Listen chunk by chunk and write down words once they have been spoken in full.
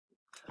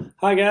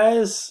Hi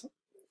guys.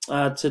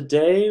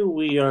 Today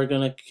we are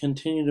going to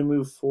continue to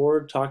move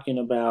forward talking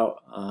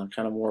about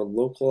kind of more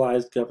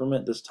localized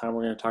government. This time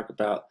we're going to talk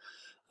about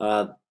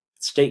uh,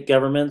 state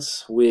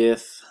governments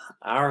with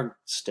our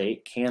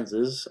state,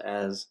 Kansas,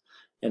 as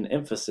an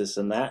emphasis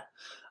in that.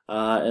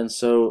 And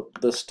so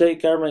the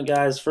state government,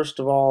 guys, first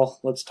of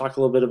all, let's talk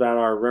a little bit about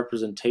our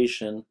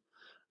representation,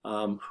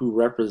 who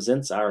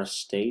represents our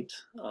state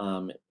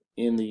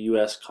in the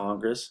U.S.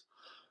 Congress.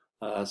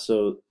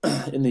 So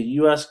in the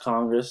U.S.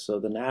 Congress, so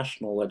the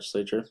national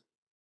legislature,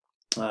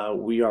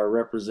 we are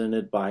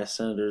represented by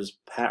Senators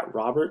Pat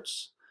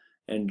Roberts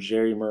and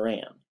Jerry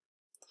Moran.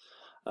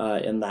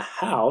 In the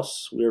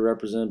House, we are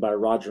represented by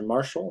Roger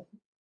Marshall,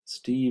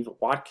 Steve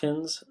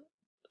Watkins,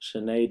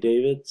 Shanae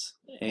Davids,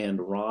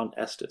 and Ron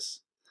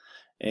Estes.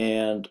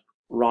 And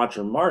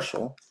Roger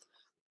Marshall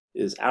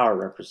is our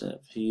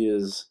representative. He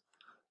is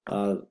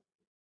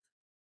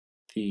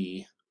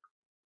the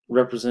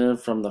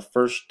representative from the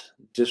 1st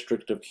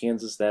District of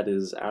Kansas. That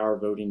is our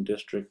voting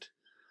district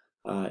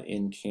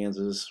in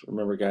Kansas.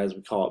 Remember, guys,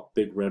 we call it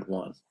Big Red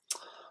 1.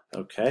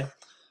 Okay.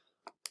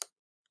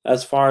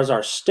 As far as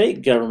our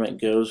state government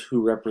goes,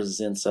 who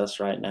represents us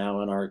right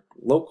now in our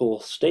local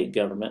state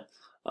government,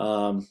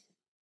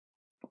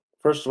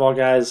 first of all,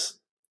 guys,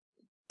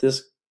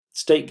 this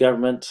state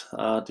government,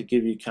 to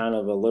give you kind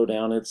of a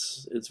lowdown,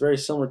 it's very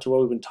similar to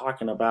what we've been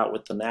talking about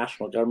with the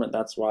national government.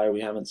 That's why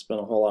we haven't spent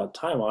a whole lot of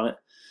time on it,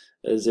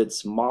 is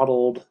it's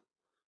modeled,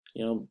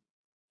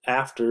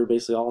 after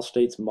basically all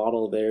states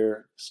model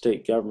their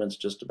state governments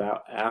just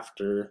about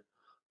after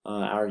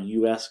our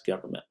U.S.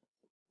 government,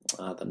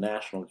 the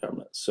national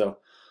government. So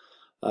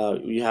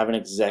you have an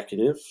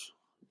executive,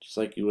 just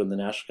like you would in the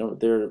national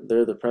government.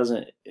 They're the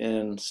president.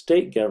 In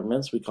state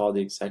governments, we call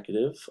the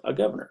executive a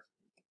governor.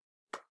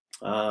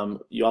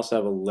 You also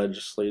have a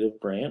legislative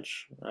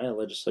branch, right? A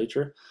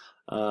legislature.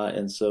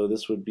 And so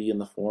this would be in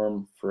the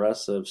form for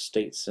us of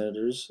state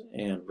senators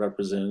and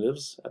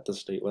representatives at the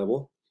state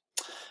level.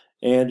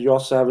 And you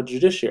also have a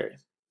judiciary.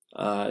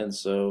 And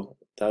so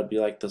that would be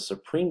like the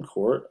Supreme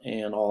Court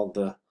and all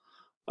the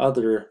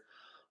other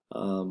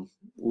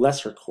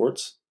lesser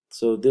courts.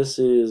 So this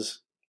is,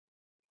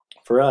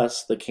 for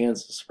us, the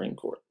Kansas Supreme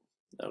Court.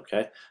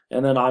 Okay.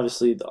 And then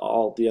obviously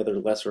all the other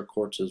lesser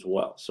courts as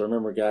well. So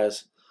remember,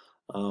 guys,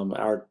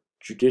 our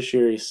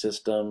judiciary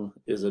system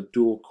is a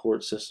dual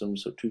court system,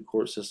 so two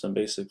court system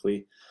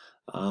basically.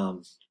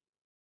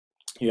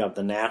 You have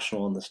the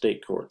national and the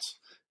state courts.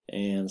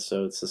 And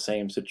so it's the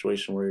same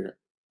situation where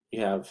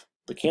you have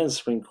the Kansas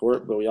Supreme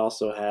Court, but we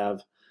also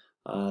have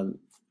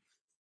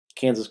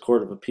Kansas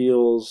Court of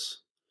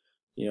Appeals.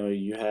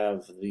 You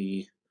have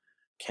the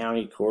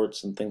county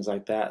courts and things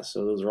like that.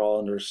 So those are all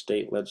under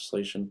state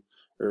legislation,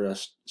 or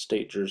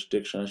state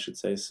jurisdiction, I should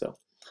say. So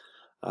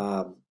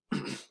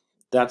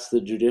that's the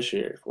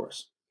judiciary for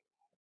us.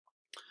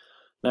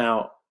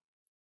 Now,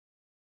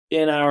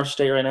 in our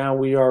state right now,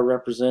 we are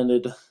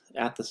represented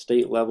at the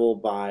state level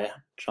by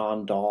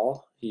John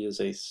Dahl. He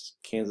is a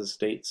Kansas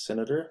State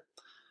Senator.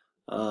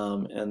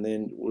 And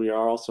then we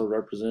are also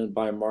represented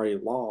by Marty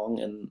Long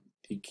in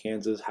the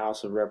Kansas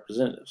House of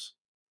Representatives.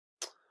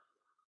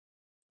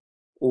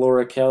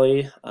 Laura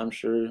Kelly, I'm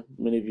sure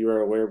many of you are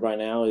aware by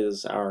now,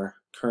 is our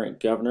current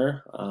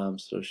governor.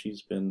 So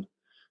she's been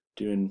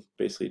doing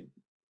basically,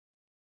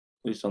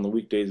 at least on the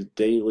weekdays,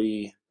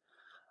 daily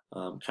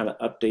kind of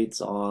updates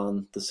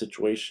on the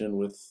situation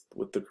with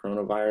the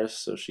coronavirus.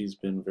 So she's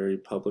been very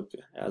public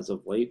as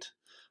of late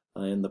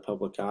in the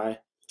public eye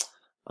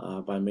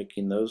by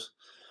making those.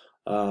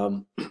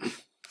 So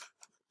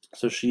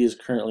she is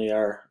currently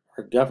our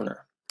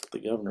governor, the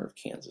governor of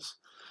Kansas.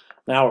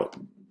 Now,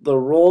 the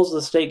roles of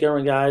the state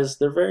government, guys,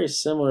 they're very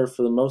similar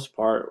for the most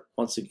part,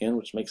 once again,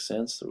 which makes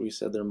sense. We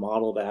said they're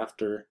modeled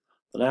after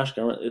the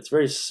national government. It's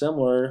very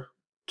similar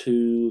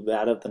to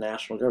that of the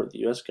national government, the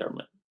U.S.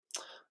 government.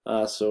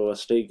 So a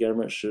state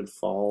government should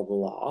follow the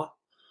law.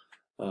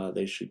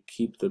 They should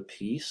keep the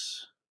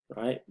peace,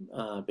 right?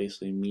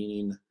 Basically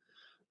meaning,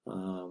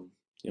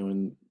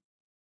 in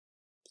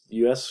the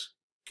U.S.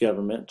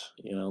 government,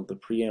 the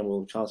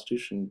preamble of the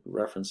Constitution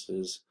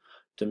references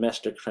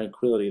domestic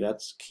tranquility.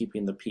 That's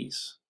keeping the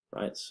peace,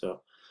 right?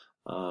 So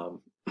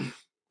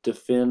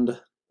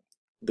defend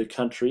the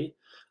country.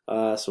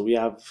 So we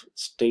have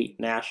state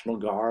National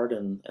Guard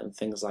and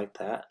things like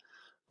that.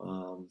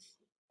 We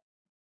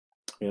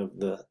have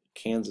the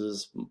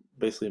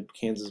basically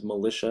Kansas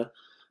militia.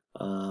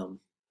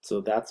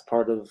 So that's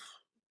part of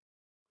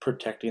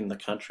protecting the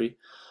country.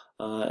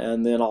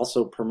 And then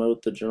also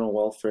promote the general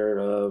welfare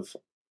of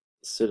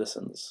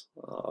citizens,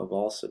 of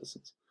all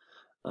citizens.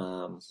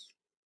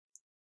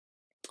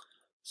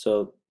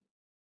 So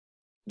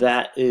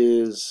that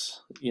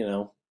is,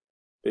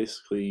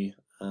 basically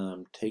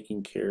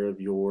taking care of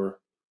your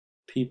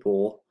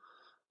people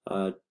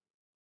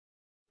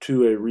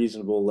to a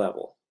reasonable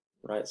level,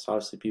 right? So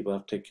obviously people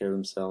have to take care of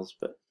themselves,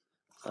 but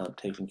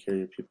taking care of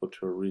your people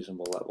to a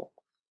reasonable level.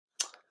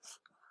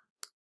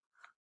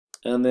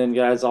 And then,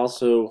 guys,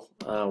 also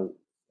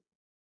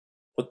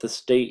what the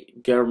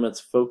state government's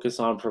focus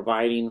on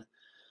providing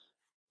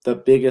the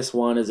biggest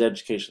one is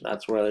education.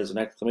 That's where there's an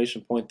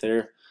exclamation point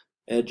there.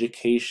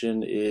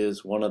 Education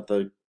is one of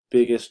the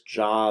biggest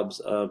jobs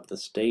of the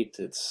state.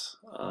 It's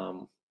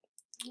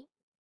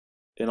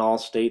in all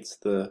states,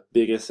 the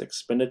biggest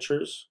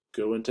expenditures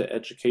go into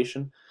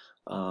education,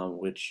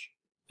 which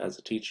as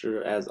a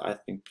teacher, as I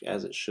think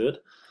as it should.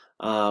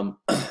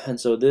 And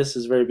so this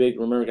is very big.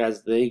 Remember,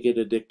 guys, they get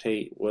to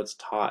dictate what's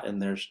taught in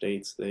their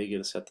states. They get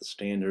to set the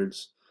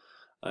standards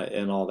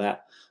and all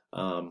that.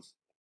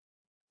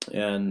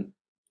 And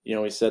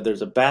we said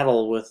there's a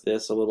battle with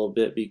this a little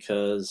bit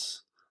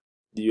because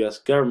the U.S.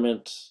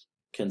 government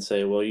can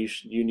say, well,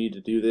 you need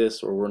to do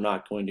this, or we're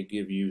not going to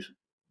give you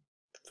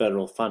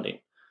federal funding.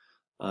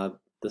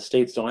 The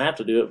states don't have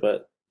to do it,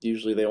 but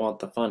usually they want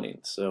the funding.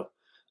 So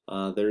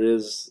there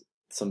is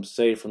some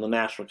say from the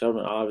national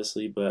government,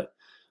 obviously, but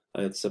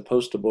it's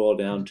supposed to boil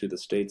down to the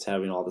states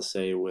having all the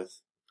say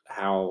with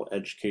how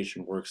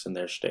education works in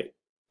their state.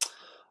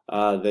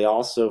 They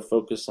also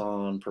focus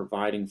on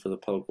providing for the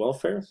public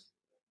welfare,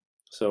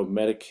 so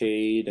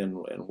Medicaid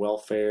and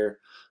welfare,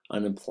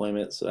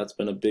 unemployment. So that's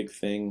been a big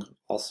thing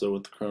also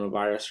with the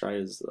coronavirus, right,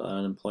 is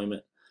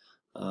unemployment.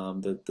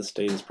 That the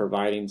state is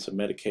providing some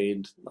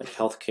Medicaid, like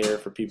health care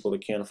for people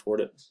that can't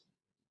afford it.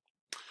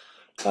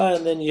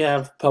 And then you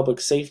have public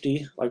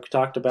safety, like we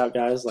talked about,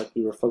 guys, like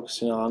we were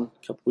focusing on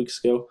a couple weeks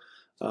ago.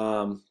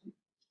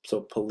 So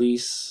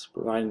police,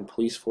 providing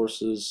police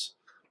forces,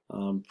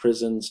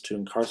 prisons to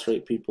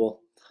incarcerate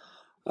people.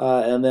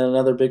 And then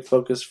another big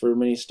focus for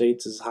many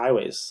states is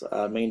highways,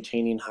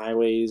 maintaining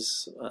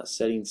highways,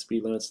 setting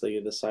speed limits. They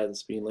decide the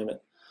speed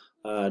limit.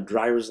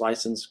 Driver's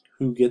license,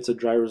 who gets a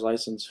driver's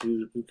license,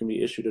 who can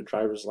be issued a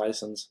driver's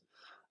license,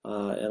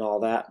 and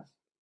all that.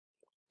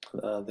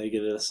 They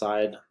get to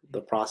decide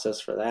the process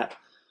for that.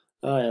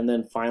 And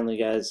then finally,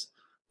 guys,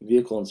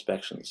 vehicle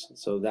inspections.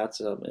 So that's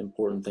an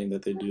important thing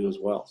that they do as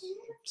well.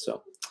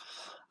 So,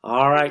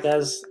 all right,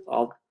 guys,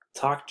 I'll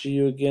talk to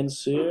you again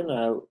soon.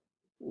 I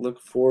look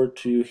forward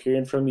to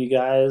hearing from you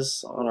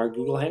guys on our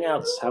Google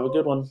Hangouts. Have a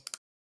good one.